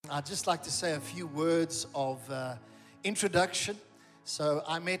I'd just like to say a few words of introduction. So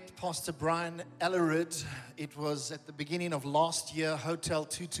I met Pastor Brian Alarid. It was at the beginning of last year, Hotel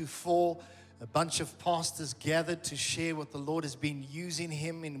 224. A bunch of pastors gathered to share what the Lord has been using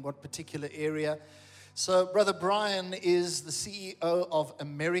him in what particular area. So Brother Brian is the CEO of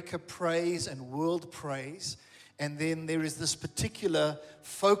America Praise and World Praise. And then there is this particular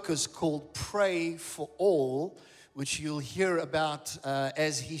focus called Pray for All, which you'll hear about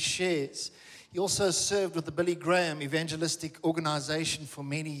as he shares. He also served with the Billy Graham Evangelistic Organization for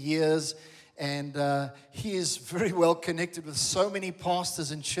many years, and he is very well connected with so many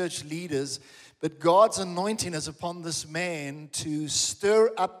pastors and church leaders. But God's anointing is upon this man to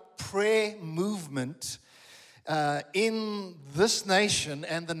stir up prayer movement in this nation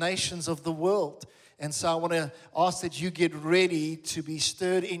and the nations of the world. And so I want to ask that you get ready to be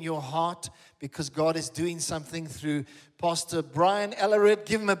stirred in your heart, because God is doing something through Pastor Brian Alarid.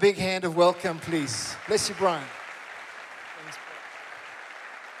 Give him a big hand of welcome, please. Bless you, Brian.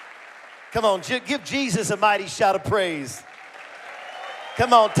 Come on, give Jesus a mighty shout of praise.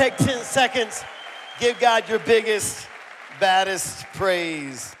 Come on, take 10 seconds. Give God your biggest, baddest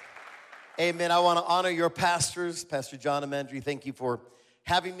praise. Amen. I want to honor your pastors, Pastor John and Mandry. Thank you for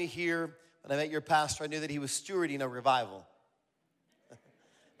having me here. When I met your pastor, I knew that he was stewarding a revival.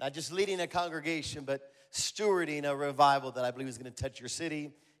 Not just leading a congregation, but stewarding a revival that I believe is going to touch your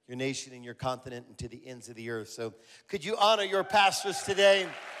city, your nation, and your continent, and to the ends of the earth. So could you honor your pastors today?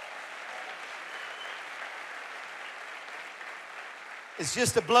 It's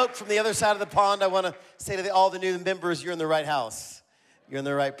just a bloke from the other side of the pond. I want to say to all the new members, you're in the right house. You're in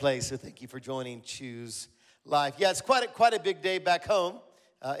the right place. So thank you for joining Choose Life. Yeah, it's quite a big day back home.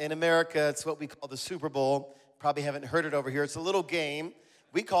 In America, it's what we call the Super Bowl. Probably haven't heard it over here. It's a little game.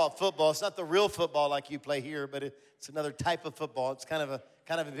 We call it football. It's not the real football like you play here, but it's another type of football. It's kind of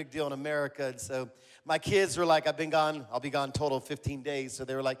a big deal in America. And so my kids were like, I'll be gone total 15 days. So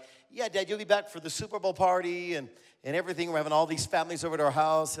they were like, yeah, Dad, you'll be back for the Super Bowl party and everything. We're having all these families over to our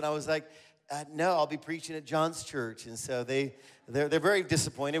house. And I was like, no, I'll be preaching at John's church. And so they're very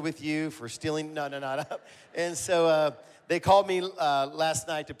disappointed with you for stealing. No. And so they called me last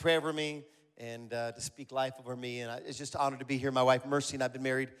night to pray over me and to speak life over me. And it's just an honor to be here. My wife, Mercy, and I've been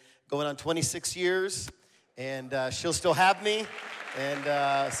married going on 26 years. And she'll still have me. And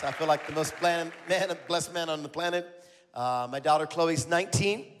so I feel like the most blessed man on the planet. My daughter, Chloe's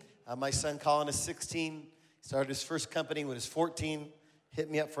 19. My son, Colin, is 16. Started his first company when he was 14. Hit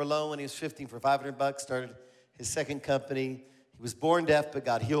me up for a loan when he was 15 for $500. Started his second company. He was born deaf, but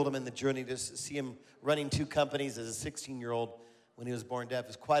God healed him in the journey. To see him running two companies as a 16-year-old when he was born deaf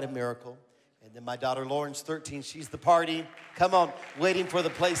is quite a miracle. And then my daughter, Lauren's 13. She's the party. Come on, waiting for the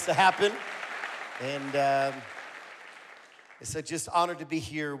place to happen. And it's just honored to be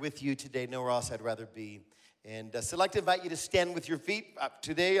here with you today. Nowhere else I'd rather be. And so I'd like to invite you to stand with your feet.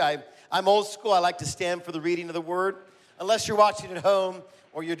 Today, I'm old school. I like to stand for the reading of the word. Unless you're watching at home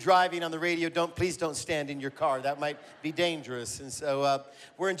or you're driving on the radio, please don't stand in your car. That might be dangerous. And so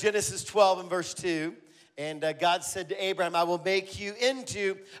we're in Genesis 12 and verse 2. And God said to Abraham, I will make you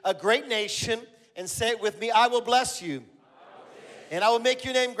into a great nation. And say it with me, I will bless you. And I will make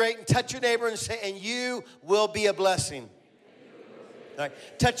your name great, and touch your neighbor and say, and you will be a blessing. All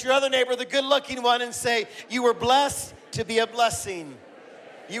right. Touch your other neighbor, the good-looking one, and say, you were blessed to be a blessing.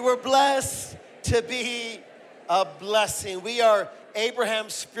 You were blessed to be a blessing. We are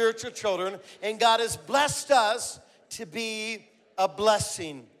Abraham's spiritual children, and God has blessed us to be a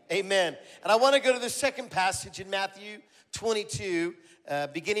blessing. Amen. And I want to go to the second passage in Matthew 22,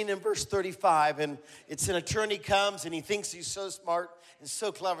 beginning in verse 35. And it's an attorney comes, and he thinks he's so smart and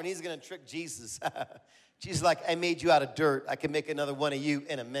so clever, and he's going to trick Jesus. Jesus is like, I made you out of dirt. I can make another one of you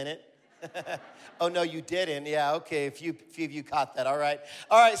in a minute. Oh, no, you didn't. Yeah, okay, a few of you caught that. All right,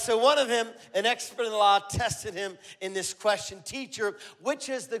 so one of them, an expert in the law, tested him in this question. Teacher, which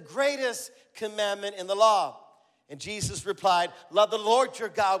is the greatest commandment in the law? And Jesus replied, love the Lord your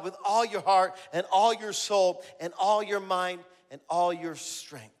God with all your heart and all your soul and all your mind and all your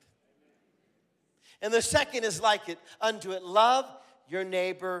strength. And the second is like it unto it. Love your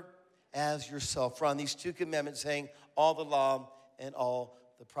neighbor as yourself. For on these two commandments hang all the law and all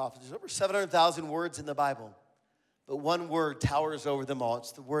the prophets. There's over 700,000 words in the Bible, but one word towers over them all.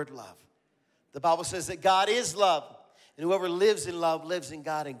 It's the word love. The Bible says that God is love, and whoever lives in love lives in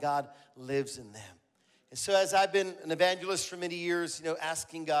God, and God lives in them. And so as I've been an evangelist for many years,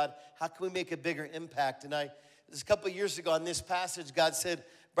 asking God, how can we make a bigger impact? And this a couple of years ago on this passage, God said,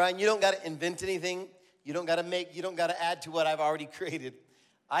 Brian, you don't got to invent anything. You don't got to add to what I've already created.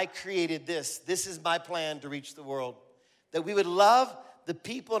 I created this. This is my plan to reach the world. That we would love the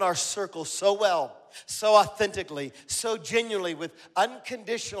people in our circle so well, so authentically, so genuinely, with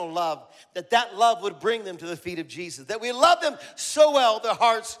unconditional love, that love would bring them to the feet of Jesus. That we love them so well, their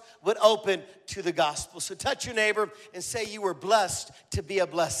hearts would open to the gospel. So touch your neighbor and say you were blessed to be a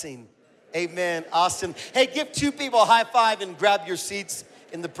blessing. Amen. Awesome. Hey, give two people a high five and grab your seats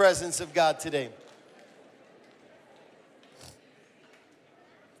in the presence of God today.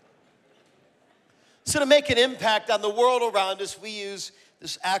 So to make an impact on the world around us, we use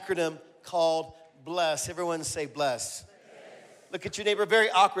this acronym called BLESS. Everyone say BLESS. Look at your neighbor very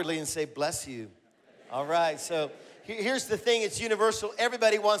awkwardly and say, bless you. All right, so here's the thing. It's universal.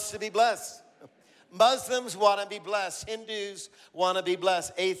 Everybody wants to be blessed. Muslims want to be blessed. Hindus want to be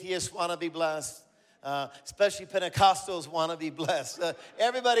blessed. Atheists want to be blessed. Especially Pentecostals want to be blessed.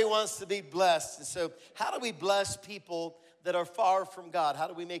 Everybody wants to be blessed. And so how do we bless people that are far from God? How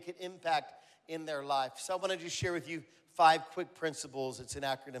do we make an impact in their life? So I want to just share with you 5 quick principles. It's an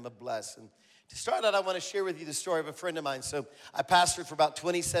acronym of BLESS. And to start out, I want to share with you the story of a friend of mine. So I pastored for about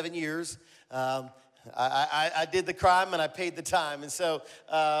 27 years. I did the crime and I paid the time. And so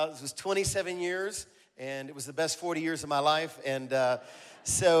it was 27 years, and it was the best 40 years of my life. And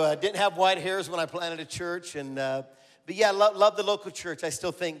so I didn't have white hairs when I planted a church. And but yeah, love the local church. I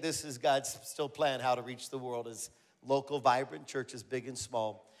still think this is God's still plan how to reach the world, is local, vibrant churches, big and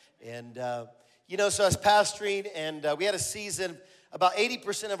small. And, so I was pastoring, and we had a season, about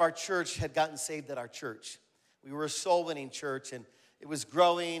 80% of our church had gotten saved at our church. We were a soul-winning church, and it was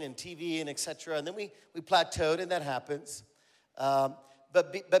growing, and TV, and et cetera. And then we plateaued, and that happens.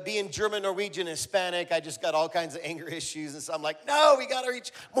 But being German, Norwegian, Hispanic, I just got all kinds of anger issues. And so I'm like, no, we got to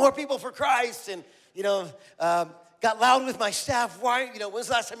reach more people for Christ. And, got loud with my staff. Why, when's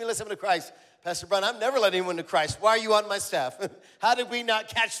the last time you listened to Christ? Pastor Brian, I've never led anyone to Christ. Why are you on my staff? How did we not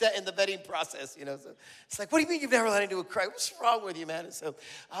catch that in the vetting process? So it's like, what do you mean you've never led anyone to Christ? What's wrong with you, man? And so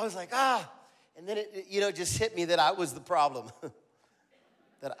I was like, And then it just hit me that I was the problem.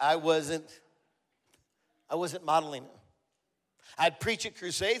 That I wasn't modeling. I'd preach at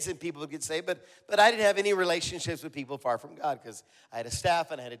crusades and people would get saved, but I didn't have any relationships with people far from God, because I had a staff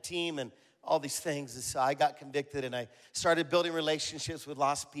and I had a team and all these things. And so I got convicted, and I started building relationships with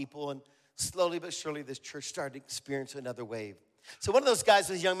lost people, and slowly but surely, this church started to experience another wave. So one of those guys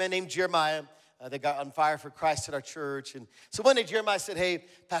was a young man named Jeremiah that got on fire for Christ at our church. And so one day Jeremiah said, hey,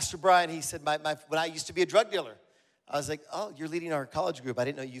 Pastor Brian, he said, when I used to be a drug dealer. I was like, oh, you're leading our college group. I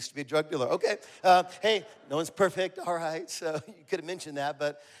didn't know you used to be a drug dealer. Okay. Hey, no one's perfect. All right. So you could have mentioned that.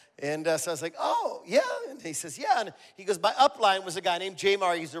 So I was like, oh, yeah. And he says, yeah. And he goes, my upline was a guy named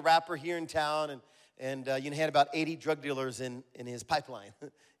Jamar. He's a rapper here in town. And he had about 80 drug dealers in his pipeline,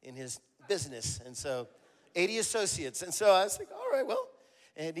 in his business. And so 80 associates. And so I was like, all right, well.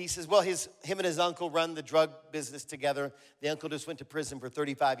 And he says, well, him and his uncle run the drug business together. The uncle just went to prison for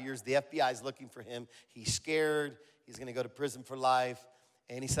 35 years. The FBI is looking for him. He's scared. He's going to go to prison for life.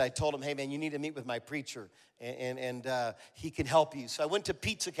 And he said, I told him, hey, man, you need to meet with my preacher, and he can help you. So I went to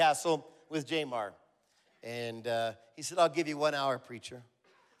Pizza Castle with Jamar. And he said, I'll give you 1 hour, preacher.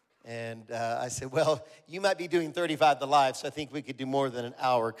 And I said, well, you might be doing 35 to live, so I think we could do more than an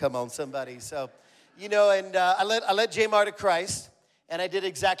hour. Come on, somebody. So, I led Jamar to Christ, and I did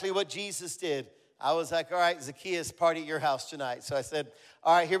exactly what Jesus did. I was like, all right, Zacchaeus, party at your house tonight. So I said,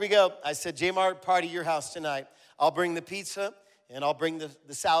 all right, here we go. I said, Jamar, party at your house tonight. I'll bring the pizza, and I'll bring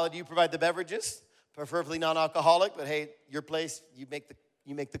the salad. You provide the beverages, preferably non-alcoholic, but hey, your place, you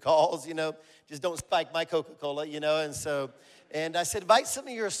make the calls, Just don't spike my Coca-Cola, And I said, invite some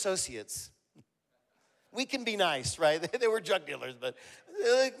of your associates. We can be nice, right? They were drug dealers, but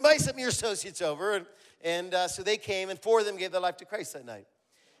invite some of your associates over. And so they came, and 4 of them gave their life to Christ that night.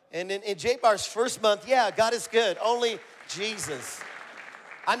 And in J-Bar's first month, yeah, God is good. Only Jesus.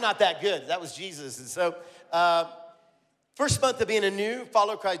 I'm not that good. That was Jesus. And so first month of being a new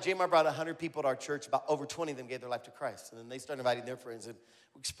follower of Christ, J-Mar brought 100 people to our church. About over 20 of them gave their life to Christ. And then they started inviting their friends. And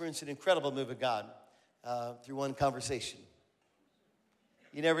we experienced an incredible move of God through one conversation.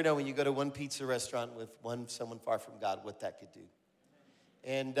 You never know when you go to one pizza restaurant with someone far from God, what that could do.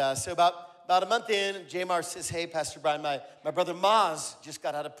 And so about a month in, Jamar says, hey, Pastor Brian, my brother Maz just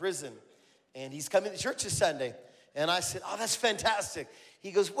got out of prison, and he's coming to church this Sunday. And I said, oh, that's fantastic.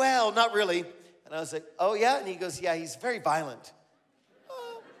 He goes, well, not really. And I was like, oh, yeah? And he goes, yeah, he's very violent.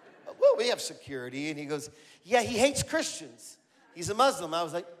 Oh, well, we have security. And he goes, yeah, he hates Christians. He's a Muslim. I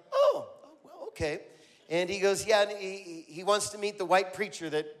was like, oh well, okay. And he goes, yeah, and he wants to meet the white preacher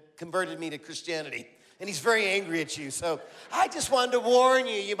that converted me to Christianity. And he's very angry at you. So I just wanted to warn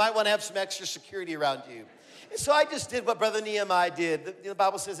you, you might want to have some extra security around you. And so I just did what Brother Nehemiah did. The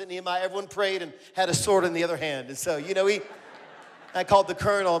Bible says that Nehemiah, everyone prayed and had a sword in the other hand. And so, I called the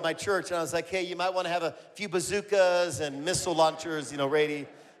colonel of my church, and I was like, hey, you might want to have a few bazookas and missile launchers, ready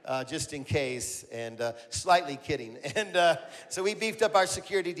just in case, and slightly kidding. And so we beefed up our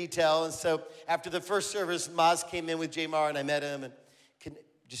security detail, and so after the first service, Maz came in with Jamar, and I met him, and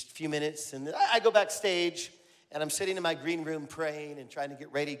just a few minutes, and I go backstage, and I'm sitting in my green room praying and trying to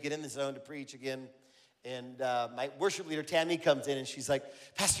get ready, get in the zone to preach again. And my worship leader, Tammy, comes in, and she's like,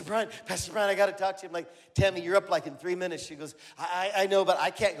 Pastor Brian, I got to talk to you. I'm like, Tammy, you're up like in 3 minutes. She goes, I know, but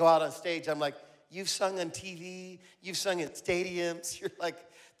I can't go out on stage. I'm like, you've sung on TV. You've sung at stadiums. You're like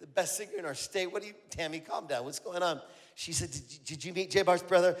the best singer in our state. Tammy, calm down. What's going on? She said, did you meet J-Bar's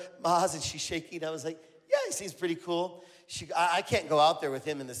brother, Maz? And she's shaking. I was like, yeah, he seems pretty cool. I can't go out there with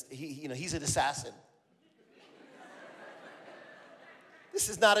him in this. He's an assassin. This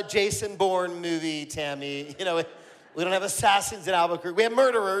is not a Jason Bourne movie, Tammy. We don't have assassins in Albuquerque. We have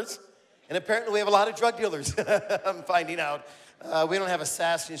murderers, and apparently we have a lot of drug dealers. I'm finding out. We don't have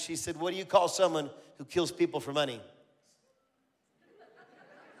assassins. She said, what do you call someone who kills people for money?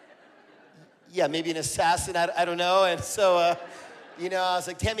 Yeah, maybe an assassin. I don't know. And so, I was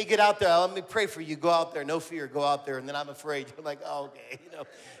like, Tammy, get out there. Let me pray for you. Go out there. No fear. Go out there. And then I'm afraid. I'm like, oh, okay,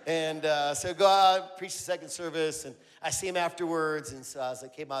 And so go out, preach the second service, and I see him afterwards, and so I was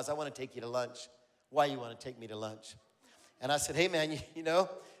like, hey, Maz, I want to take you to lunch. Why you want to take me to lunch? And I said, hey, man,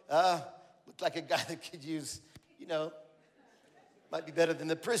 looked like a guy that could use, might be better than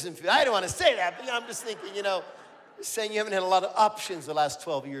the prison food. I don't want to say that, but I'm just thinking, saying you haven't had a lot of options the last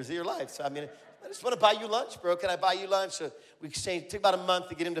 12 years of your life. So, I just want to buy you lunch, bro. Can I buy you lunch? So we exchanged. It took about a month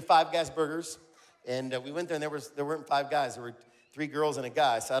to get him to Five Guys Burgers, and we went there, and there weren't 5 guys. There were 3 girls and a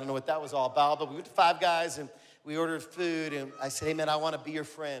guy, so I don't know what that was all about, but we went to Five Guys, and we ordered food, and I said, hey, man, I want to be your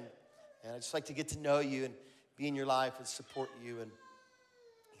friend, and I'd just like to get to know you and be in your life and support you. And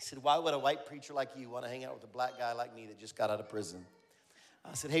he said, why would a white preacher like you want to hang out with a black guy like me that just got out of prison?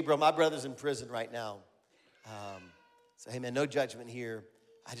 I said, hey, bro, my brother's in prison right now. So, hey, man, no judgment here.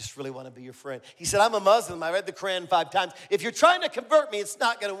 I just really want to be your friend. He said, I'm a Muslim. I read the Quran 5 times. If you're trying to convert me, it's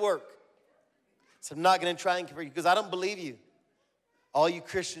not going to work. So I'm not going to try and convert you because I don't believe you. All you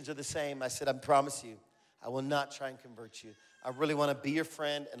Christians are the same. I said, I promise you, I will not try and convert you. I really want to be your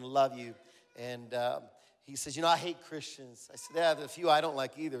friend and love you. And he says, I hate Christians. I said, yeah, there's a few I don't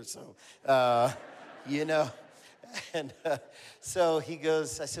like either, so, And so he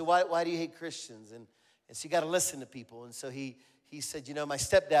goes, I said, why do you hate Christians? And so you got to listen to people. And so he said, my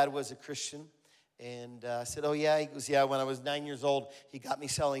stepdad was a Christian. And I said, oh, yeah? He goes, yeah, when I was 9 years old, he got me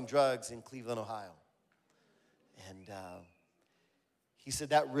selling drugs in Cleveland, Ohio. And he said,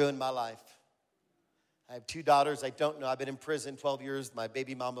 that ruined my life. I have 2 daughters. I don't know. I've been in prison 12 years. My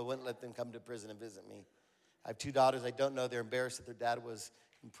baby mama wouldn't let them come to prison and visit me. I have 2 daughters. I don't know. They're embarrassed that their dad was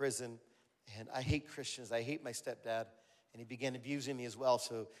in prison. And I hate Christians. I hate my stepdad. And he began abusing me as well.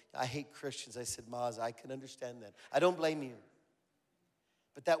 So I hate Christians. I said, Maz, I can understand that. I don't blame you.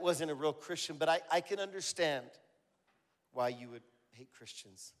 But that wasn't a real Christian. But I can understand why you would hate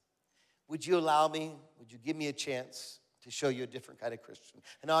Christians. Would you allow me? Would you give me a chance to show you a different kind of Christian?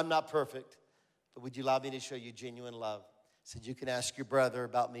 I know I'm not perfect. But would you allow me to show you genuine love? I said, you can ask your brother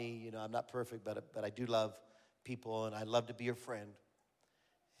about me. I'm not perfect, but I do love people, and I love to be your friend.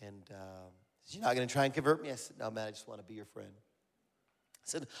 And you're not going to try and convert me? I said, no, man, I just want to be your friend. I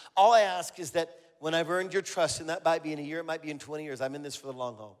said, all I ask is that when I've earned your trust, and that might be in a year, it might be in 20 years, I'm in this for the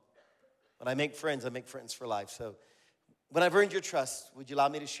long haul. When I make friends for life. So when I've earned your trust, would you allow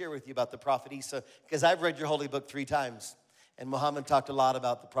me to share with you about the prophet Isa? Because I've read your holy book 3 times. And Muhammad talked a lot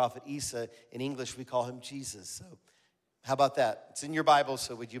about the prophet Isa. In English, we call him Jesus. So how about that? It's in your Bible,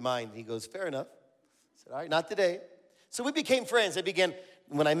 so would you mind? He goes, fair enough. I said, all right, not today. So we became friends.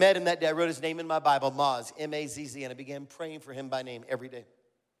 When I met him that day, I wrote his name in my Bible, Maz, M-A-Z-Z, and I began praying for him by name every day.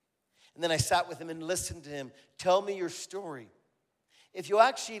 And then I sat with him and listened to him. Tell me your story. If you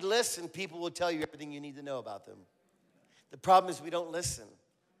actually listen, people will tell you everything you need to know about them. The problem is we don't listen.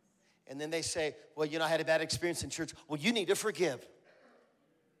 And then they say, well, I had a bad experience in church. Well, you need to forgive.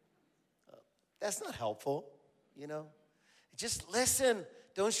 That's not helpful, Just listen.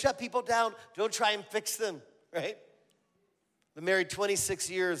 Don't shut people down. Don't try and fix them, right? I've been married 26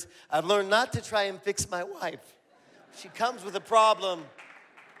 years. I've learned not to try and fix my wife. She comes with a problem.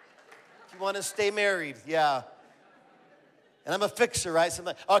 Do you want to stay married? Yeah. And I'm a fixer, right? So I'm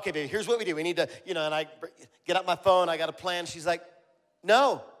like, okay, baby, here's what we do. We need to, and I get out my phone. I got a plan. She's like,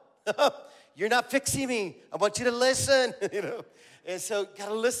 no. You're not fixing me. I want you to listen, And so got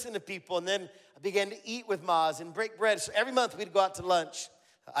to listen to people. And then I began to eat with Maz and break bread. So every month we'd go out to lunch.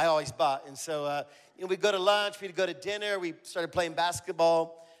 I always bought. And so, we'd go to lunch. We'd go to dinner. We started playing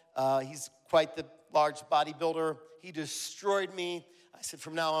basketball. He's quite the large bodybuilder. He destroyed me. I said,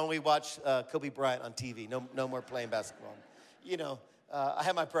 from now on, we watch Kobe Bryant on TV. No more playing basketball. I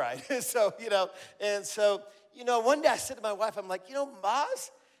have my pride. So, one day I said to my wife, I'm like,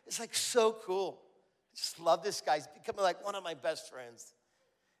 Maz is like so cool. I just love this guy. He's becoming like one of my best friends.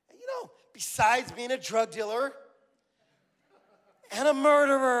 And, besides being a drug dealer and a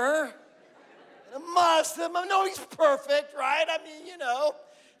murderer and a Muslim, I know he's perfect, right? I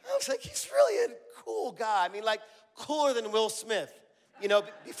was like, he's really a cool guy. like cooler than Will Smith,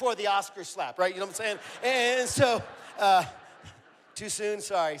 before the Oscar slap, right? You know what I'm saying? And so, too soon?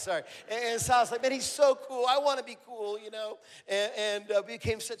 Sorry. And so I was like, man, he's so cool. I want to be cool, And we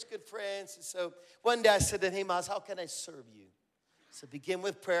became such good friends. And so one day I said to him, hey, Maz, how can I serve you? So begin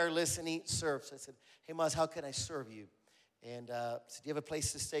with prayer, listen, eat, serve. So I said, hey, Maz, how can I serve you? And I said, do you have a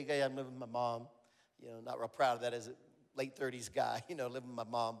place to stay? Yeah, I'm living with my mom. Not real proud of that as a late 30s guy, living with my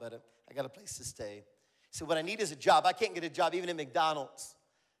mom, but I got a place to stay. So what I need is a job. I can't get a job even at McDonald's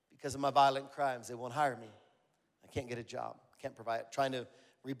because of my violent crimes. They won't hire me. I can't get a job. Can't provide. Trying to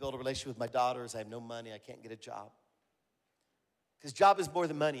rebuild a relationship with my daughters. I have no money. I can't get a job. Because job is more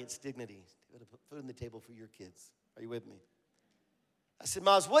than money. It's dignity. To be able to put food on the table for your kids. Are you with me? I said,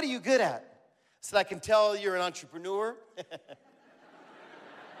 Maz, what are you good at? I said, I can tell you're an entrepreneur.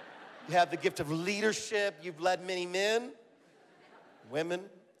 You have the gift of leadership. You've led many men, women.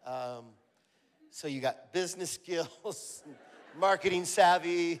 So you got business skills, marketing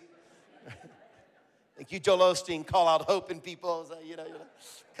savvy. Like you, Joel Osteen, call out hope in people. So,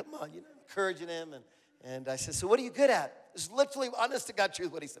 come on, encouraging them. And I said, so what are you good at? It's literally, honest to God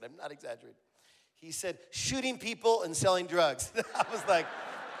truth, what he said. I'm not exaggerating. He said, shooting people and selling drugs. I was like,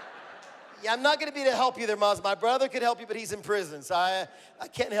 yeah, I'm not going to be able to help you there, Maz. My brother could help you, but he's in prison, so I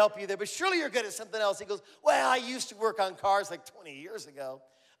can't help you there. But surely you're good at something else. He goes, well, I used to work on cars like 20 years ago.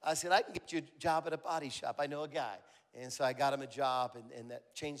 I said, I can get you a job at a body shop. I know a guy. And so I got him a job, and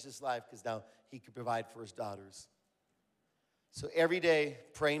that changed his life because now he could provide for his daughters. So every day,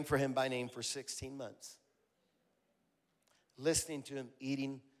 praying for him by name for 16 months. Listening to him,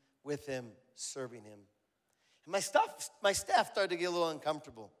 eating with him, serving him. And my staff started to get a little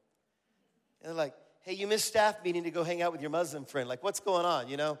uncomfortable. And they're like, hey, you missed staff meeting to go hang out with your Muslim friend. Like, what's going on,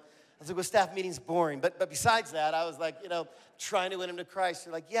 I was like, well, staff meeting's boring. But besides that, I was like, trying to win him to Christ.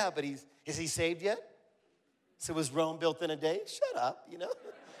 They're like, yeah, but is he saved yet? So was Rome built in a day? Shut up,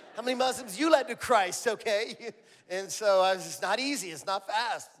 How many Muslims you led to Christ, okay? And so I was just not easy. It's not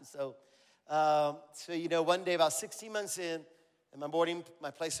fast. And so, one day about 16 months in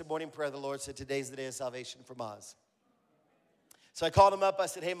my place of morning prayer, the Lord said, today's the day of salvation for Maz. So I called him up. I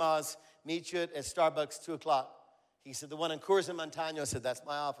said, hey, Maz, meet you at Starbucks, 2 o'clock. He said, the one in Coors and Montano. I said, that's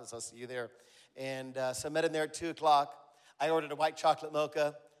my office. I'll see you there. And so I met him there at 2 o'clock. I ordered a white chocolate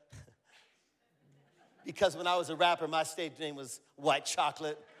mocha. Because when I was a rapper, my stage name was White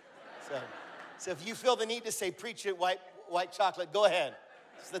Chocolate. So if you feel the need to say, preach it, white chocolate, go ahead.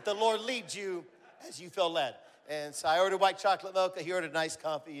 So that the Lord leads you as you feel led. And so I ordered white chocolate mocha. He ordered nice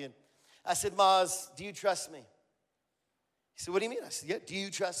coffee. And I said, Maz, do you trust me? He said, what do you mean? I said, yeah, do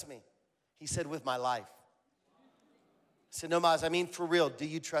you trust me? He said, with my life. I said, no, Maz, I mean for real, do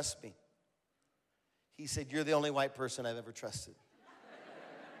you trust me? He said, you're the only white person I've ever trusted.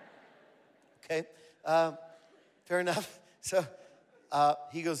 Okay, fair enough. So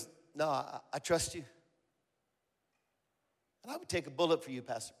he goes, no, I trust you. And I would take a bullet for you,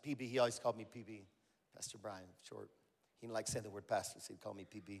 Pastor PB. He always called me PB, Pastor Brian, short. He didn't like saying the word pastor, so he'd call me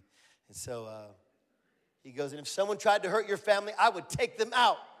PB. And so he goes, and if someone tried to hurt your family, I would take them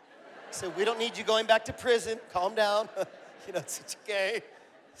out. So we don't need you going back to prison. Calm down. It's okay.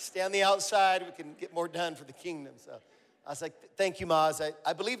 Stay on the outside. We can get more done for the kingdom. So I was like, thank you, Maz.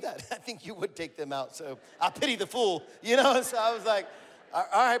 I believe that. I think you would take them out. So I pity the fool, So I was like, all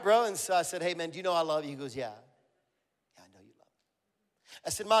right, bro. And so I said, hey, man, do you know I love you? He goes, yeah. Yeah, I know you love me. I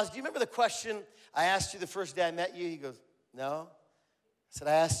said, Maz, do you remember the question I asked you the first day I met you? He goes, no. I said,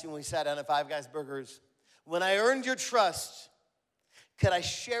 I asked you when we sat down at Five Guys Burgers, when I earned your trust, could I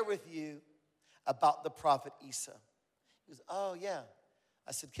share with you about the prophet Isa? He goes, oh, yeah.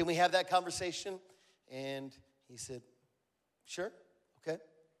 I said, can we have that conversation? And he said, sure, okay.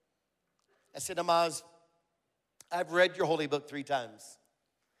 I said, Maz, I've read your holy book 3 times.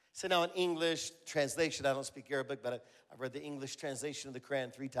 I said, now in English translation, I don't speak Arabic, but I've read the English translation of the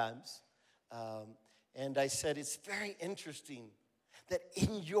Quran 3 times. And I said, it's very interesting that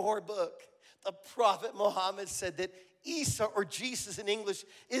in your book, the prophet Muhammad said that Isa, or Jesus in English,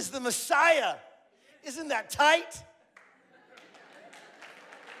 is the Messiah. Isn't that tight?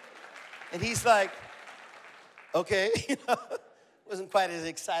 And he's like, okay, wasn't quite as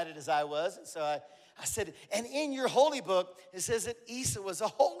excited as I was. And so I said, and in your holy book, it says that Isa was a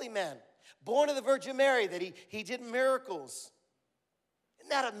holy man, born of the Virgin Mary, that he did miracles. Isn't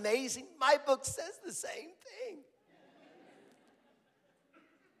that amazing? My book says the same thing.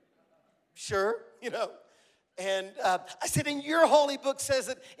 Sure, And I said, and your holy book says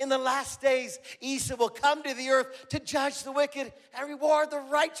that in the last days, Isa will come to the earth to judge the wicked and reward the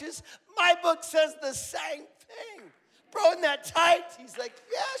righteous. My book says the same thing. Bro, isn't that tight? He's like,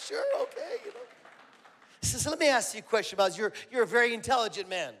 yeah, sure, okay, He says, let me ask you a question, Maz. You're a very intelligent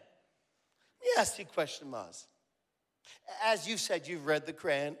man. Let me ask you a question, Maz. As you said, you've read the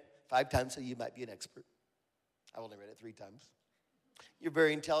Quran 5 times, so you might be an expert. I've only read it 3 times. You're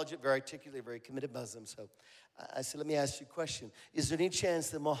very intelligent, very articulate, very committed Muslim. So I said, let me ask you a question. Is there any chance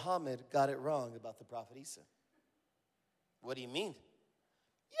that Muhammad got it wrong about the prophet Isa? What do you mean?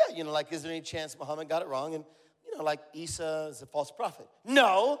 Yeah, is there any chance Muhammad got it wrong and, Isa is a false prophet?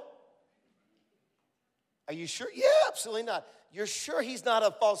 No. Are you sure? Yeah, absolutely not. You're sure he's not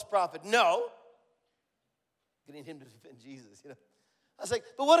a false prophet? No. Getting him to defend Jesus, I was like,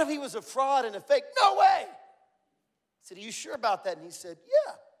 but what if he was a fraud and a fake? No way. I said, are you sure about that? And he said,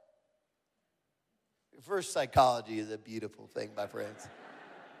 yeah. Reverse psychology is a beautiful thing, my friends.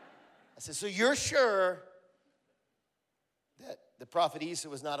 I said, so you're sure that the prophet Isa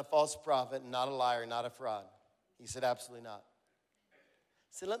was not a false prophet, not a liar, not a fraud? He said, absolutely not. I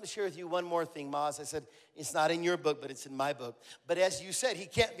said, let me share with you one more thing, Maz. I said, it's not in your book, but it's in my book. But as you said, he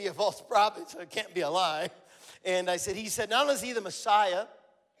can't be a false prophet, so it can't be a lie. And he said, not only is he the Messiah,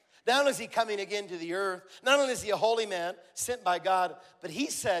 not only is he coming again to the earth, not only is he a holy man sent by God, but he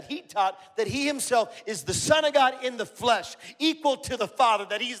taught that he himself is the Son of God in the flesh, equal to the Father,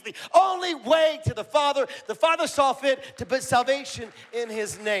 that he's the only way to the Father. The Father saw fit to put salvation in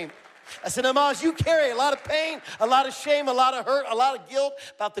his name. I said, Amaz, you carry a lot of pain, a lot of shame, a lot of hurt, a lot of guilt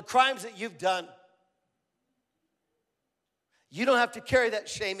about the crimes that you've done. You don't have to carry that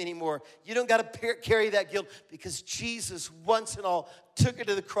shame anymore. You don't got to carry that guilt because Jesus once and all took it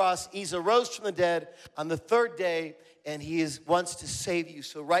to the cross. He's arose from the dead on the 3rd day, and he wants to save you.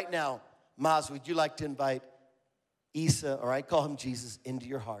 So right now, Maz, would you like to invite Isa, or I call him Jesus, into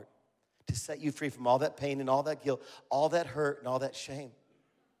your heart to set you free from all that pain and all that guilt, all that hurt and all that shame?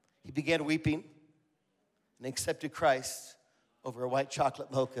 He began weeping and accepted Christ over a white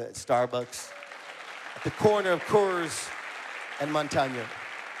chocolate mocha at Starbucks at the corner of Coors and Montaigne.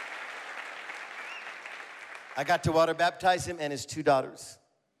 I got to water baptize him and his 2 daughters.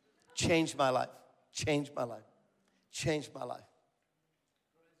 Changed my life. Changed my life. Changed my life.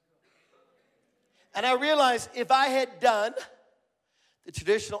 And I realized if I had done the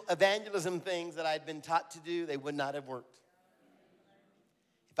traditional evangelism things that I'd been taught to do, they would not have worked.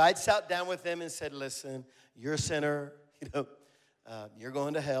 If I'd sat down with them and said, listen, you're a sinner, you're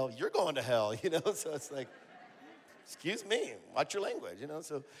going to hell, so it's like, excuse me, watch your language,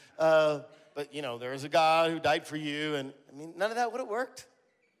 so, but, there is a God who died for you, and, none of that would have worked.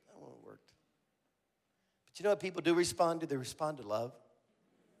 That wouldn't have worked. But you know what people do respond to? They respond to love.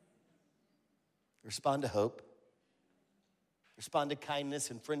 They respond to hope. They respond to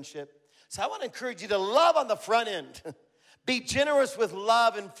kindness and friendship. So I want to encourage you to love on the front end. Be generous with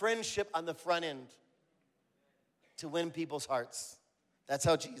love and friendship on the front end to win people's hearts. That's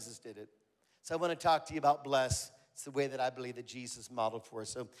how Jesus did it. So I want to talk to you about bless. It's the way that I believe that Jesus modeled for us.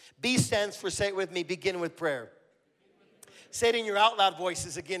 So B stands for, say it with me, begin with prayer. Say it in your out loud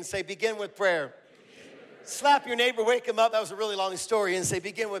voices again. Say, begin with prayer. Slap your neighbor, wake him up. That was a really long story. And say,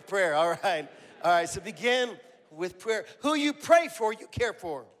 begin with prayer. All right, so begin with prayer. Who you pray for, you care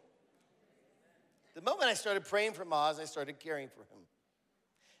for. The moment I started praying for Maz, I started caring for him.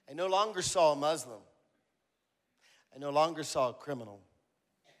 I no longer saw a Muslim. I no longer saw a criminal.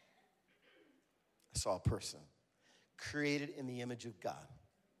 I saw a person created in the image of God,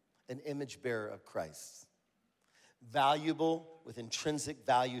 an image bearer of Christ, valuable with intrinsic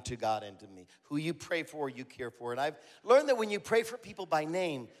value to God and to me. Who you pray for, you care for. And I've learned that when you pray for people by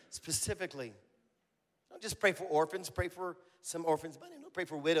name, specifically, don't just pray for orphans, pray for some orphans by name. Don't pray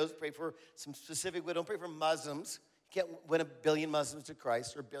for widows, pray for some specific widows. Don't pray for Muslims. You can't win 1 billion Muslims to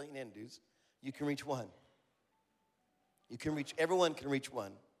Christ or 1 billion Hindus. You can reach one. Everyone can reach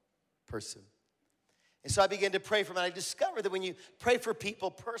one person. And so I began to pray for them. And I discovered that when you pray for people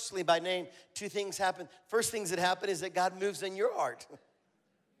personally by name, 2 things happen. First things that happen is that God moves in your heart.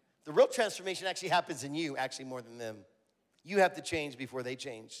 The real transformation actually happens in you, actually more than them. You have to change before they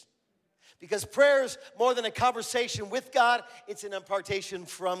change. Because prayer is more than a conversation with God, it's an impartation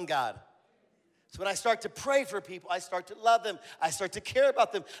from God. So when I start to pray for people, I start to love them, I start to care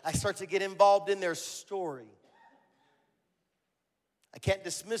about them, I start to get involved in their story. I can't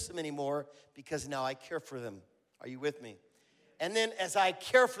dismiss them anymore because now I care for them. Are you with me? And then as I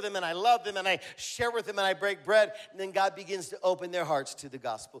care for them and I love them and I share with them and I break bread, and then God begins to open their hearts to the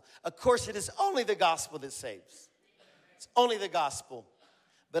gospel. Of course, it is only the gospel that saves. It's only the gospel.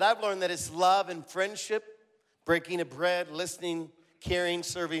 But I've learned that it's love and friendship, breaking of bread, listening, caring,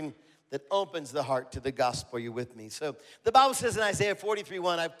 serving, that opens the heart to the gospel. Are you with me? So the Bible says in Isaiah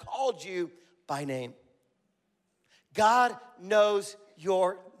 43:1, I've called you by name. God knows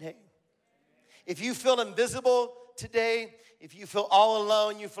your name. If you feel invisible today, if you feel all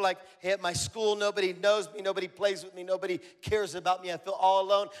alone, you feel like, hey, at my school, nobody knows me, nobody plays with me, nobody cares about me, I feel all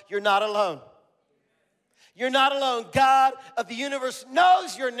alone, you're not alone. You're not alone. God of the universe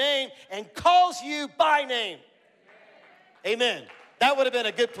knows your name and calls you by name. Amen. That would have been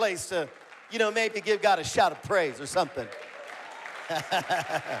a good place to, maybe give God a shout of praise or something.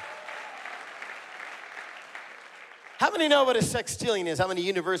 How many know what a sextillion is? How many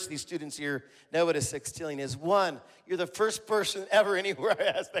university students here know what a sextillion is? One, you're the first person ever anywhere I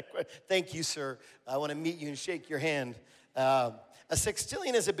asked that question. Thank you, sir. I want to meet you and shake your hand. A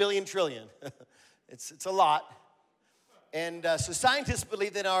sextillion is a billion trillion. It's a lot. And so scientists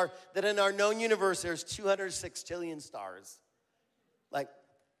believe that in our known universe, there's 200 sextillion stars. Like,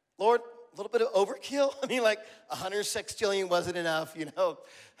 Lord, a little bit of overkill? 100 sextillion wasn't enough,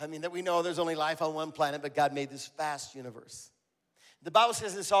 that we know there's only life on one planet, but God made this vast universe. The Bible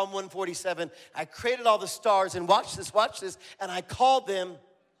says in Psalm 147, I created all the stars, and watch this, and I called them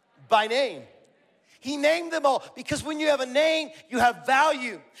by name. He named them all, because when you have a name, you have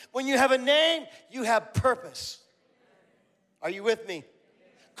value. When you have a name, you have purpose. Are you with me?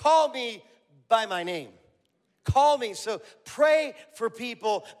 Call me by my name. Call me. So pray for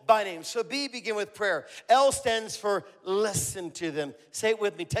people by name. So B, begin with prayer. L stands for listen to them. Say it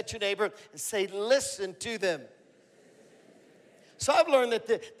with me. Touch your neighbor and say, listen to them. So I've learned that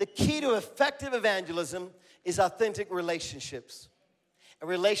the key to effective evangelism is authentic relationships. And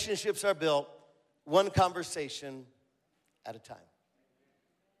relationships are built one conversation at a time.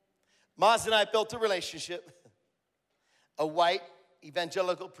 Maz and I built a relationship. A white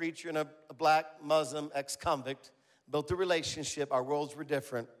evangelical preacher and a black Muslim ex-convict built a relationship. Our worlds were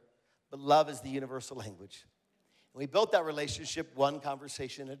different, but love is the universal language. And we built that relationship one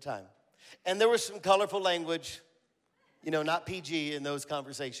conversation at a time. And there was some colorful language, not PG in those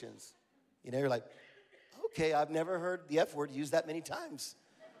conversations. You're like, okay, I've never heard the F word used that many times.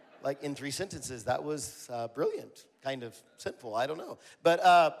 Like in 3 sentences. That was brilliant, kind of sinful, I don't know.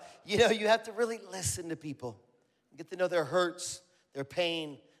 But, you have to really listen to people. Get to know their hurts, their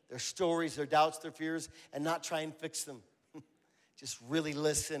pain, their stories, their doubts, their fears, and not try and fix them. Just really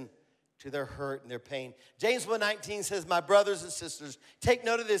listen to their hurt and their pain. James 1:19 says, my brothers and sisters, take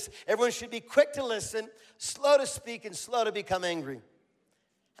note of this. Everyone should be quick to listen, slow to speak, and slow to become angry.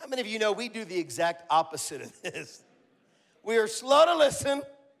 How many of you know we do the exact opposite of this? We are slow to listen.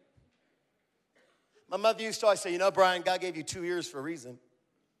 My mother used to always say, Brian, God gave you 2 ears for a reason.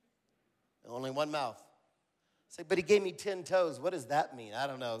 And only one mouth. Say, but he gave me 10 toes. What does that mean? I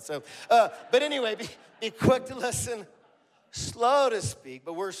don't know. So, but anyway, be quick to listen, slow to speak.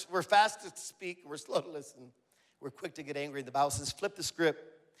 But we're fast to speak. We're slow to listen. We're quick to get angry. The Bible says, flip the script.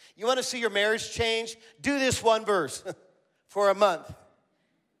 You want to see your marriage change? Do this one verse for a month.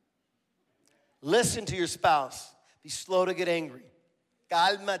 Listen to your spouse. Be slow to get angry.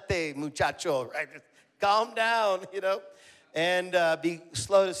 Cálmate, muchacho. Right? Calm down, And be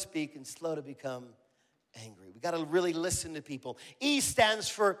slow to speak and slow to become angry. We got to really listen to people. E stands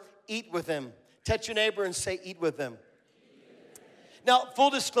for eat with them. Touch your neighbor and say, eat with them. Now, full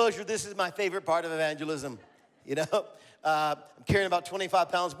disclosure, this is my favorite part of evangelism. I'm carrying about 25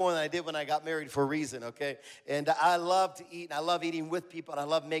 pounds more than I did when I got married for a reason, okay? And I love to eat, and I love eating with people, and I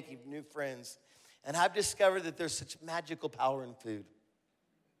love making new friends. And I've discovered that there's such magical power in food.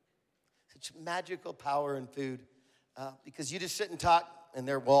 Such magical power in food. Because you just sit and talk, and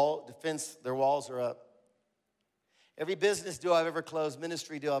their walls are up. Every business deal I've ever closed,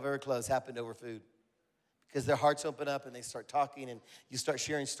 ministry deal I've ever closed happened over food. Because their hearts open up and they start talking and you start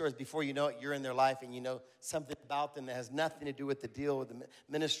sharing stories. Before you know it, you're in their life and you know something about them that has nothing to do with the deal or the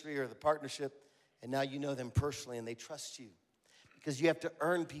ministry or the partnership. And now you know them personally and they trust you. Because you have to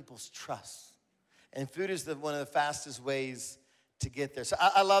earn people's trust. And food is one of the fastest ways to get there. So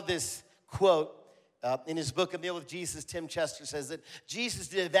I love this quote. In his book, A Meal with Jesus, Tim Chester says that Jesus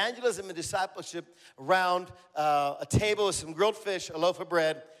did evangelism and discipleship around a table with some grilled fish, a loaf of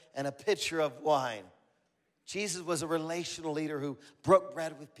bread, and a pitcher of wine. Jesus was a relational leader who broke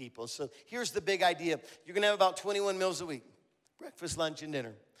bread with people. So here's the big idea. You're going to have about 21 meals a week, breakfast, lunch, and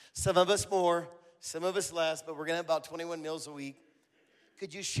dinner. Some of us more, some of us less, but we're going to have about 21 meals a week.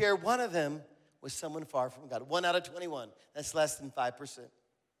 Could you share one of them with someone far from God? 1 out of 21. That's less than 5%.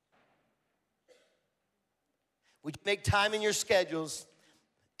 Would you make time in your schedules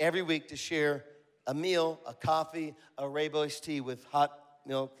every week to share a meal, a coffee, a rooibos tea with hot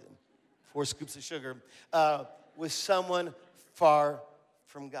milk and 4 scoops of sugar with someone far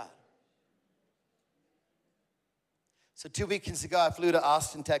from God? So 2 weekends ago, I flew to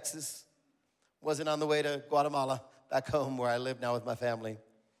Austin, Texas. Wasn't on the way to Guatemala, back home where I live now with my family.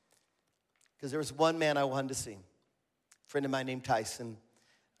 Because there was one man I wanted to see. A friend of mine named Tyson.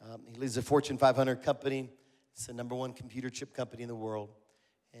 He leads a Fortune 500 company. It's the #1 computer chip company in the world.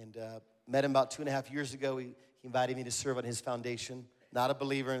 And met him about 2.5 years ago. He invited me to serve on his foundation. Not a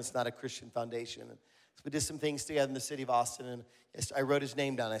believer, and it's not a Christian foundation. And so we did some things together in the city of Austin. And I wrote his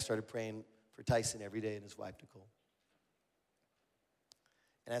name down. I started praying for Tyson every day and his wife, Nicole.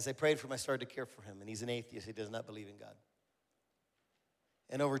 And as I prayed for him, I started to care for him. And he's an atheist. He does not believe in God.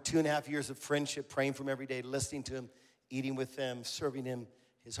 And over 2.5 years of friendship, praying for him every day, listening to him, eating with him, serving him,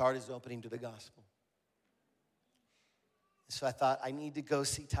 his heart is opening to the gospel. So I thought, I need to go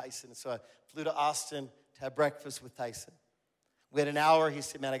see Tyson. So I flew to Austin to have breakfast with Tyson. We had an hour. He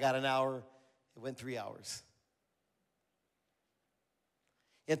said, man, I got an hour. It went 3 hours.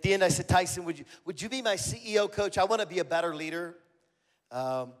 At the end, I said, Tyson, would you be my CEO coach? I want to be a better leader.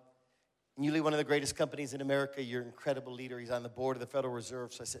 You lead one of the greatest companies in America. You're an incredible leader. He's on the board of the Federal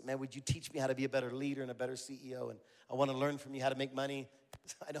Reserve. So I said, man, would you teach me how to be a better leader and a better CEO? And I want to learn from you how to make money.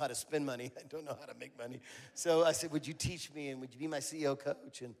 I know how to spend money. I don't know how to make money. So I said, would you teach me and would you be my CEO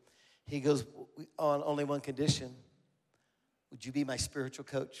coach? And he goes, on only one condition. Would you be my spiritual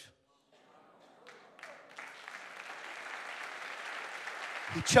coach?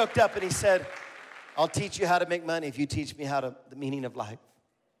 He choked up and he said, I'll teach you how to make money if you teach me the meaning of life.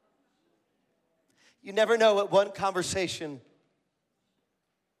 You never know what one conversation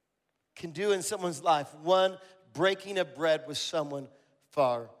can do in someone's life. One breaking of bread with someone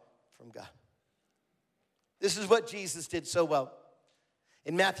far from God. This is what Jesus did so well.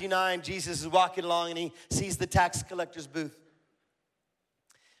 In Matthew 9, Jesus is walking along and he sees the tax collector's booth.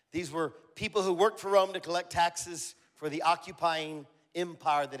 These were people who worked for Rome to collect taxes for the occupying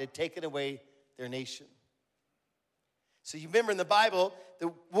empire that had taken away their nation. So you remember in the Bible,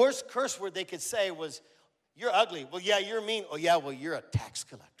 the worst curse word they could say was, you're ugly. Well, yeah, you're mean. Oh, yeah, well, you're a tax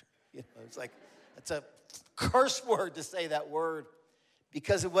collector. You know, it's like, it's a curse word to say that word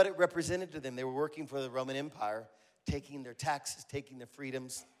because of what it represented to them. They were working for the Roman Empire, taking their taxes, taking their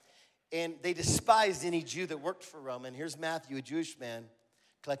freedoms. And they despised any Jew that worked for Rome. And here's Matthew, a Jewish man,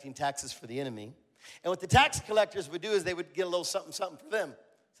 collecting taxes for the enemy. And what the tax collectors would do is they would get a little something, something for them.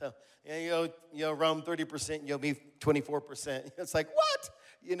 So, you know, Rome 30%, you owe me 24%. It's like, what?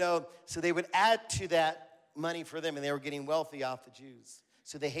 You know, so they would add to that money for them, and they were getting wealthy off the Jews.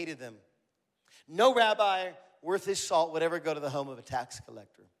 So they hated them. No rabbi worth his salt would ever go to the home of a tax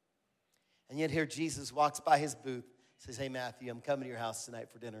collector. And yet here Jesus walks by his booth, says, hey, Matthew, I'm coming to your house tonight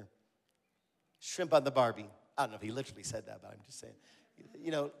for dinner. Shrimp on the Barbie. I don't know if he literally said that, but I'm just saying.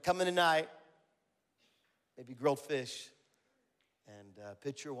 You know, coming tonight, maybe grilled fish. And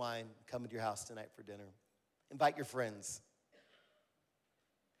pitch your wine, come to your house tonight for dinner. Invite your friends.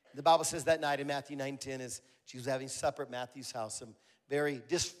 The Bible says that night in Matthew 9:10, as Jesus was having supper at Matthew's house, some very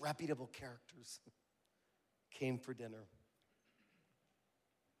disreputable characters came for dinner.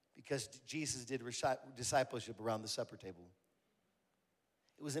 Because Jesus did discipleship around the supper table.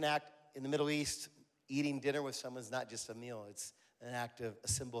 It was an act in the Middle East. Eating dinner with someone is not just a meal. It's an act of a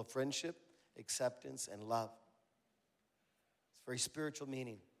symbol of friendship, acceptance, and love. Very spiritual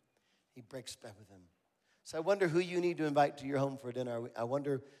meaning. He breaks bread with them. So I wonder who you need to invite to your home for dinner. I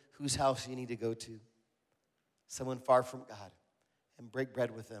wonder whose house you need to go to. Someone far from God. And break bread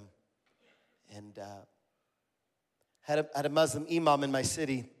with them. And had a Muslim imam in my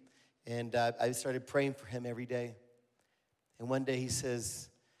city. And I started praying for him every day. And one day he says,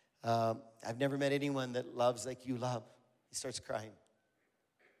 I've never met anyone that loves like you love. He starts crying.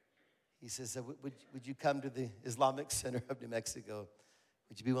 He says, would you come to the Islamic Center of New Mexico?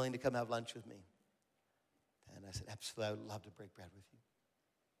 Would you be willing to come have lunch with me? And I said, absolutely, I would love to break bread with you.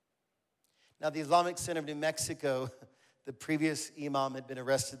 Now, the Islamic Center of New Mexico, the previous imam had been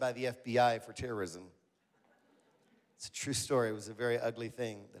arrested by the FBI for terrorism. It's a true story. It was a very ugly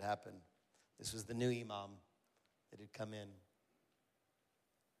thing that happened. This was the new imam that had come in.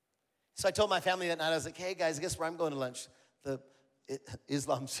 So I told my family that night, I was like, hey, guys, guess where I'm going to lunch? The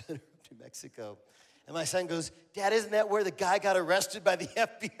Islam Center of New Mexico. And my son goes, Dad, isn't that where the guy got arrested by the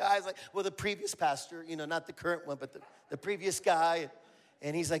FBI? I was like, well, the previous pastor, you know, not the current one, but the previous guy.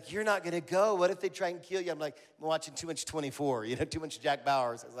 And he's like, you're not going to go. What if they try and kill you? I'm like, I'm watching too much 24, too much Jack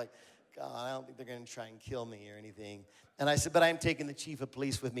Bowers. I was like, God, I don't think they're going to try and kill me or anything. And I said, but I'm taking the chief of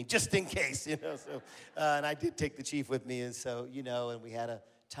police with me, just in case, So, and I did take the chief with me. And so, and we had a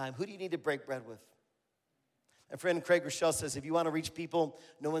time. Who do you need to break bread with? My friend Craig Rochelle says, if you want to reach people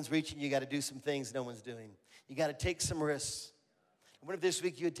no one's reaching, you got to do some things no one's doing. You got to take some risks. What if this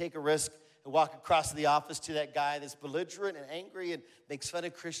week you would take a risk and walk across the office to that guy that's belligerent and angry and makes fun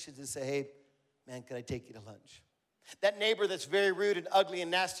of Christians and say, hey, man, can I take you to lunch? That neighbor that's very rude and ugly and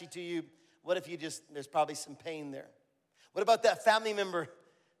nasty to you, what if there's probably some pain there? What about that family member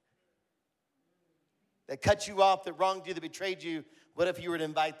that cut you off, that wronged you, that betrayed you? What if you were to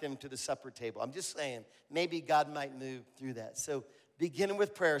invite them to the supper table? I'm just saying, maybe God might move through that. So begin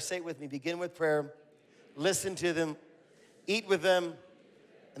with prayer. Say it with me. Begin with prayer. Listen to them. Eat with them.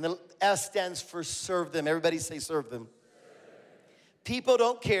 And the S stands for serve them. Everybody say serve them. People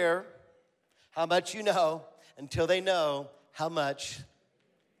don't care how much you know until they know how much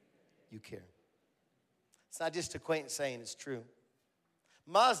you care. It's not just a quaint saying, it's true.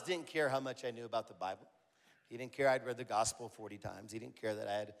 Maz didn't care how much I knew about the Bible. He didn't care I'd read the gospel 40 times. He didn't care that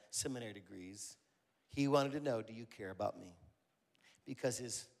I had seminary degrees. He wanted to know, do you care about me? Because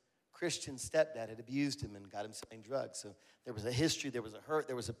his Christian stepdad had abused him and got him selling drugs. So there was a history, there was a hurt,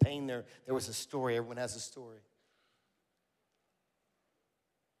 there was a pain there was a story. Everyone has a story.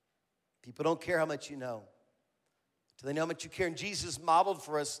 People don't care how much you know until they know how much you care. And Jesus modeled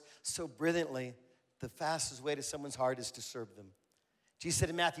for us so brilliantly, the fastest way to someone's heart is to serve them. Jesus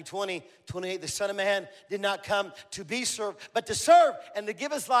said in Matthew 20:28, the Son of Man did not come to be served, but to serve and to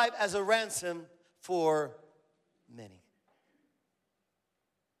give his life as a ransom for many.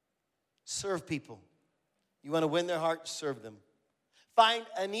 Serve people. You want to win their heart, serve them. Find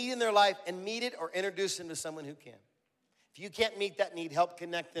a need in their life and meet it or introduce them to someone who can. If you can't meet that need, help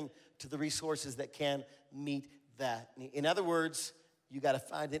connect them to the resources that can meet that need. In other words, you got to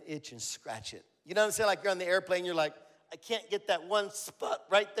find an itch and scratch it. You know what I'm saying? Like you're on the airplane, you're like, I can't get that one spot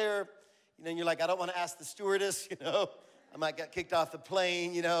right there. And you're like, I don't want to ask the stewardess, I might get kicked off the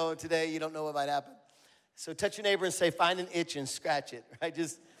plane, today. You don't know what might happen. So touch your neighbor and say, find an itch and scratch it, right?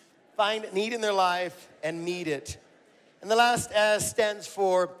 Just find a need in their life and meet it. And the last S stands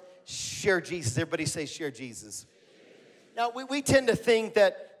for share Jesus. Everybody say share Jesus. Now, we tend to think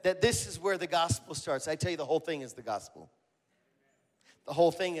that this is where the gospel starts. I tell you, the whole thing is the gospel. The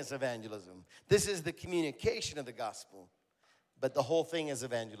whole thing is evangelism. This is the communication of the gospel. But the whole thing is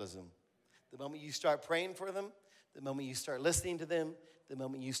evangelism. The moment you start praying for them, the moment you start listening to them, the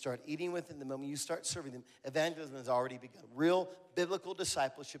moment you start eating with them, the moment you start serving them, evangelism has already begun. Real biblical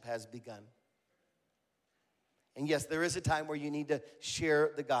discipleship has begun. And yes, there is a time where you need to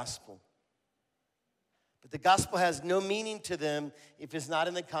share the gospel. But the gospel has no meaning to them if it's not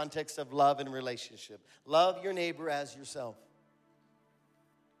in the context of love and relationship. Love your neighbor as yourself.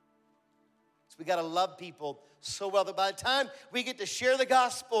 So we got to love people so well that by the time we get to share the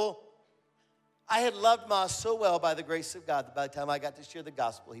gospel, I had loved Ma so well by the grace of God that by the time I got to share the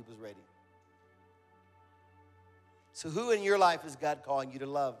gospel, he was ready. So who in your life is God calling you to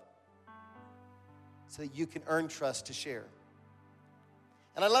love so that you can earn trust to share?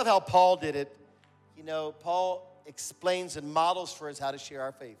 And I love how Paul did it. Paul explains and models for us how to share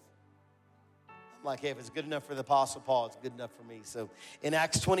our faith. I'm like, hey, if it's good enough for the Apostle Paul, it's good enough for me. So in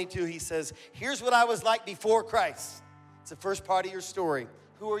Acts 22, he says, here's what I was like before Christ. It's the first part of your story.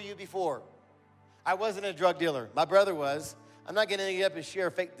 Who were you before? I wasn't a drug dealer. My brother was. I'm not going to get up and share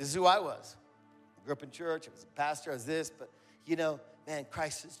fake. This is who I was. I grew up in church. I was a pastor. I was this. But, man,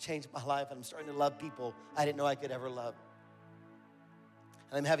 Christ has changed my life. And I'm starting to love people I didn't know I could ever love.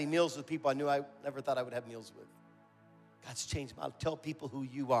 And I'm having meals with people I knew I never thought I would have meals with. God's changed my life. Tell people who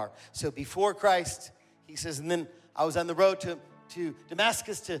you are. So before Christ, he says, and then I was on the road to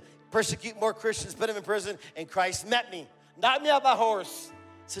Damascus to persecute more Christians, put them in prison, and Christ met me. Knocked me off my horse.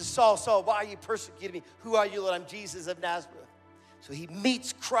 Says, Saul, Saul, why are you persecuting me? Who are you, Lord? I'm Jesus of Nazareth. So he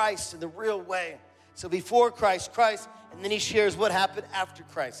meets Christ in the real way. So before Christ, and then he shares what happened after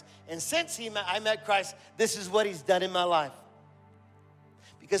Christ. And since I met Christ, this is what he's done in my life.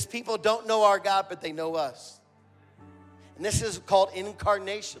 Because people don't know our God, but they know us. And this is called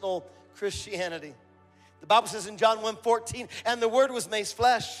incarnational Christianity. The Bible says in John 1:14, and the Word was made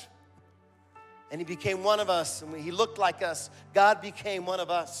flesh. And he became one of us. And when he looked like us, God became one of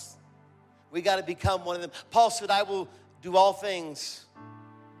us. We got to become one of them. Paul said, I will do all things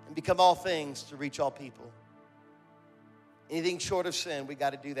and become all things to reach all people. Anything short of sin, we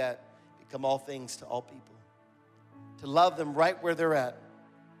got to do that. Become all things to all people. To love them right where they're at.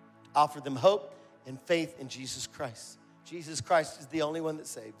 Offer them hope and faith in Jesus Christ. Jesus Christ is the only one that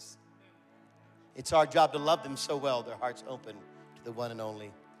saves. It's our job to love them so well, their hearts open to the one and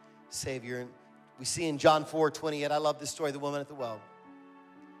only Savior. And we see in John 4:28, I love this story, the woman at the well.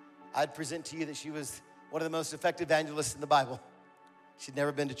 I'd present to you that she was one of the most effective evangelists in the Bible. She'd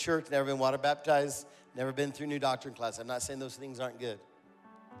never been to church, never been water baptized, never been through new doctrine class. I'm not saying those things aren't good.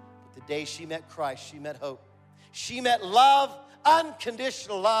 But the day she met Christ, she met hope. She met love,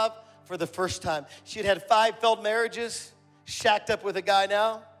 unconditional love for the first time. She had had 5 failed marriages, shacked up with a guy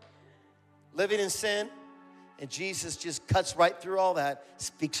now, living in sin. And Jesus just cuts right through all that,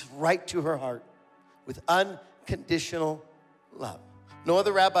 speaks right to her heart with unconditional love. No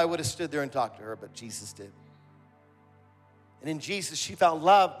other rabbi would have stood there and talked to her, but Jesus did. And in Jesus, she found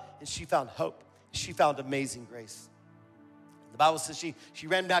love and she found hope. She found amazing grace. The Bible says she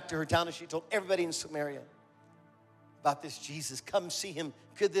ran back to her town and she told everybody in Samaria about this Jesus. Come see him.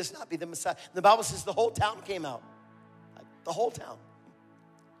 Could this not be the Messiah? And the Bible says the whole town came out. The whole town.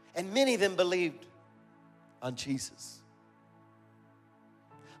 And many of them believed on Jesus.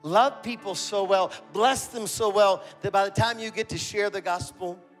 Love people so well, bless them so well, that by the time you get to share the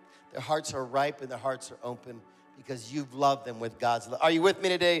gospel, their hearts are ripe and their hearts are open because you've loved them with God's love. Are you with me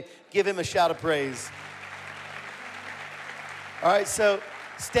today? Give him a shout of praise. All right, so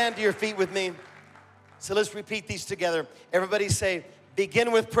stand to your feet with me. So let's repeat these together. Everybody say,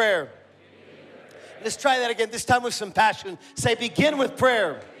 begin with prayer. Let's try that again, this time with some passion. Say, begin with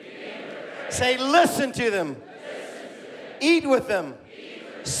prayer. Say, listen to them. Eat with them.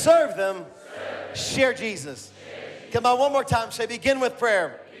 Serve them. Share Jesus. Come on, one more time. Say, begin with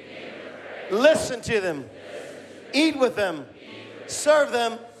prayer. Listen to them. Eat with them. Serve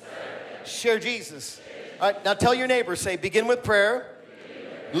them. Share Jesus. All right, now tell your neighbor, say, begin with prayer.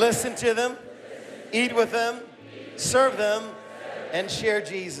 Listen to them. Eat with them. Serve them. And share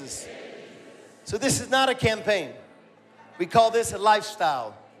Jesus. So this is not a campaign. We call this a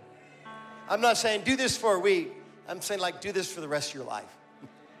lifestyle. I'm not saying do this for a week. I'm saying like do this for the rest of your life.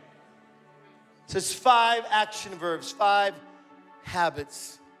 So it's 5 action verbs, 5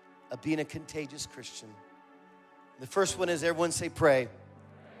 habits of being a contagious Christian. The first one is everyone say pray.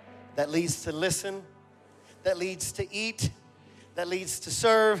 That leads to listen. That leads to eat. That leads to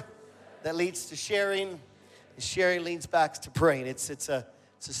serve. That leads to sharing. And sharing leads back to praying. It's a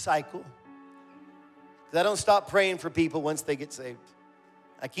cycle. Because I don't stop praying for people once they get saved.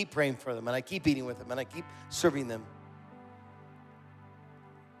 I keep praying for them, and I keep eating with them, and I keep serving them.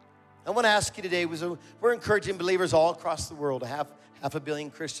 I want to ask you today, we're encouraging believers all across the world. Half a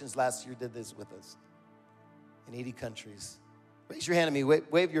billion Christians last year did this with us in 80 countries. Raise your hand at me.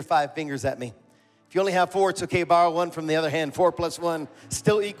 Wave your 5 fingers at me. If you only have 4, it's okay. Borrow 1 from the other hand. 4 plus 1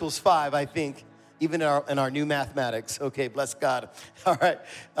 still equals 5, I think, even in our new mathematics. Okay, bless God. All right.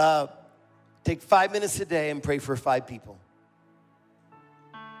 Take 5 minutes a day and pray for 5 people.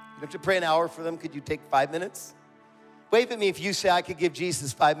 You don't have to pray an hour for them. Could you take 5 minutes? Wave at me if you say, I could give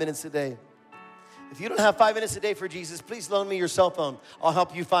Jesus 5 minutes a day. If you don't have 5 minutes a day for Jesus, please loan me your cell phone. I'll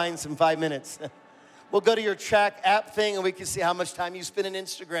help you find some 5 minutes. We'll go to your track app thing and we can see how much time you spend on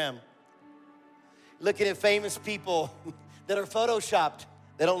Instagram. Looking at famous people that are photoshopped.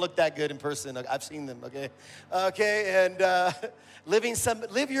 They don't look that good in person. I've seen them, okay? Okay, and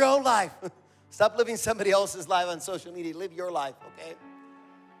live your own life. Stop living somebody else's life on social media. Live your life, okay?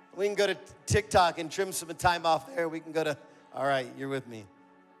 We can go to TikTok and trim some time off there. We can go to, all right, you're with me.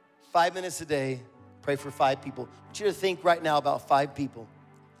 5 minutes a day, pray for 5 people. I want you to think right now about 5 people.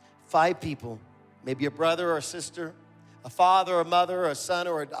 5 people, maybe a brother or a sister, a father or a mother or a son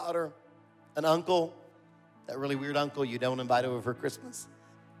or a daughter, an uncle, that really weird uncle you don't invite over for Christmas.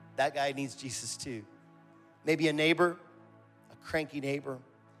 That guy needs Jesus too. Maybe a neighbor, a cranky neighbor.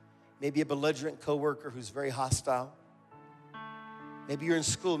 Maybe a belligerent coworker who's very hostile. Maybe you're in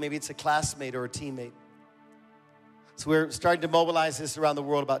school. Maybe it's a classmate or a teammate. So we're starting to mobilize this around the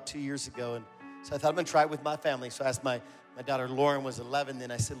world about 2 years ago. And so I thought I'm going to try it with my family. So I asked my daughter, Lauren, was 11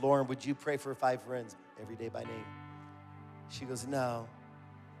 then. I said, Lauren, would you pray for 5 friends every day by name? She goes, no.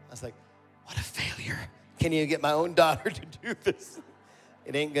 I was like, what a failure. Can't even get my own daughter to do this.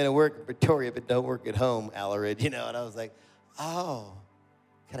 It ain't going to work in Pretoria, but don't work at home, Alarid, And I was like, oh,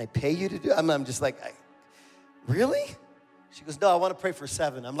 can I pay you to do it? I'm just like, really? She goes, no, I want to pray for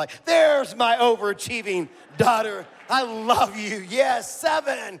 7. I'm like, there's my overachieving daughter. I love you. Yes,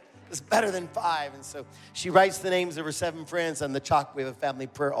 7 is better than 5. And so she writes the names of her 7 friends on the chalk. We have a family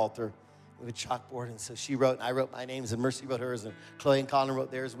prayer altar. We have a chalkboard. And so she wrote, and I wrote my names, and Mercy wrote hers, and Chloe and Colin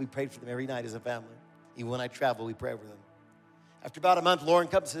wrote theirs. We prayed for them every night as a family. Even when I travel, we pray over them. After about a month, Lauren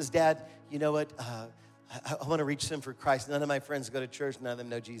comes and says, Dad, you know what? I want to reach them for Christ. None of my friends go to church. None of them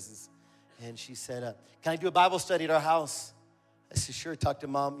know Jesus. And she said, can I do a Bible study at our house? I said, sure, talk to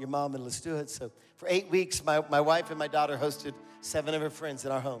your mom, and let's do it. So for 8 weeks, my wife and my daughter hosted 7 of her friends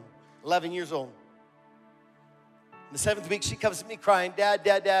in our home, 11 years old. In the 7th week, she comes to me crying, Dad,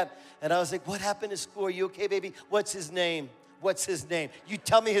 Dad, Dad. And I was like, what happened at school? Are you okay, baby? What's his name? What's his name? You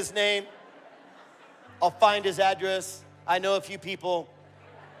tell me his name. I'll find his address. I know a few people.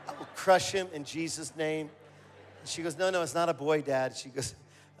 I will crush him in Jesus' name. And she goes, no, it's not a boy, Dad. She goes,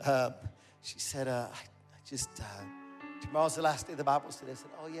 she said, tomorrow's the last day of the Bible study. I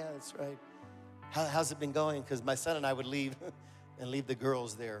said, oh, yeah, that's right. How's it been going? Because my son and I would leave and leave the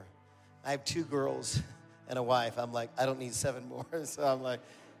girls there. I have 2 girls and a wife. I'm like, I don't need 7 more. So I'm like,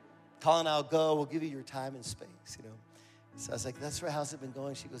 Colin, I'll go. We'll give you your time and space, you know. So I was like, that's right. How's it been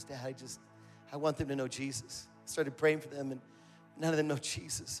going? She goes, Dad, I want them to know Jesus. I started praying for them, and none of them know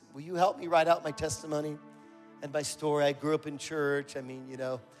Jesus. Will you help me write out my testimony and my story? I grew up in church. I mean, you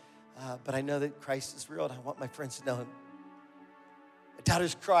know, but I know that Christ is real, and I want my friends to know him. My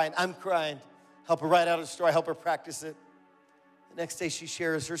daughter's crying. I'm crying. Help her write out her story. Help her practice it. The next day, she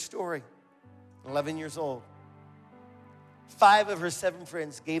shares her story. 11 years old. 5 of her 7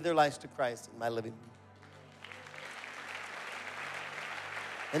 friends gave their lives to Christ in my living room.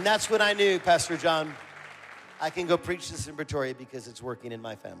 And that's when I knew, Pastor John, I can go preach this in Pretoria because it's working in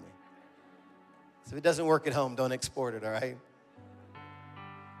my family. So if it doesn't work at home, don't export it, all right?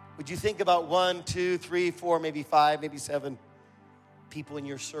 Would you think about 1, 2, 3, 4, maybe 5, maybe 7 people in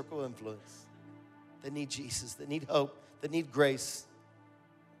your circle of influence that need Jesus, that need hope, that need grace?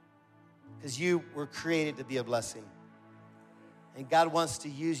 Because you were created to be a blessing. And God wants to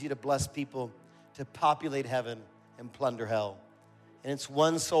use you to bless people, to populate heaven and plunder hell. And it's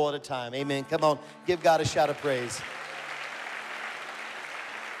one soul at a time. Amen. Come on, give God a shout of praise.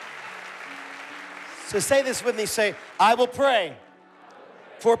 So say this with me. Say, I will pray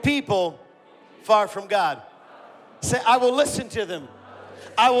for people far from God. Say, I will listen to them.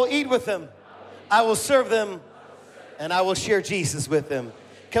 I will eat with them. I will serve them. And I will share Jesus with them.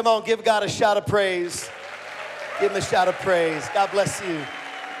 Come on, give God a shout of praise. Give him a shout of praise. God bless you.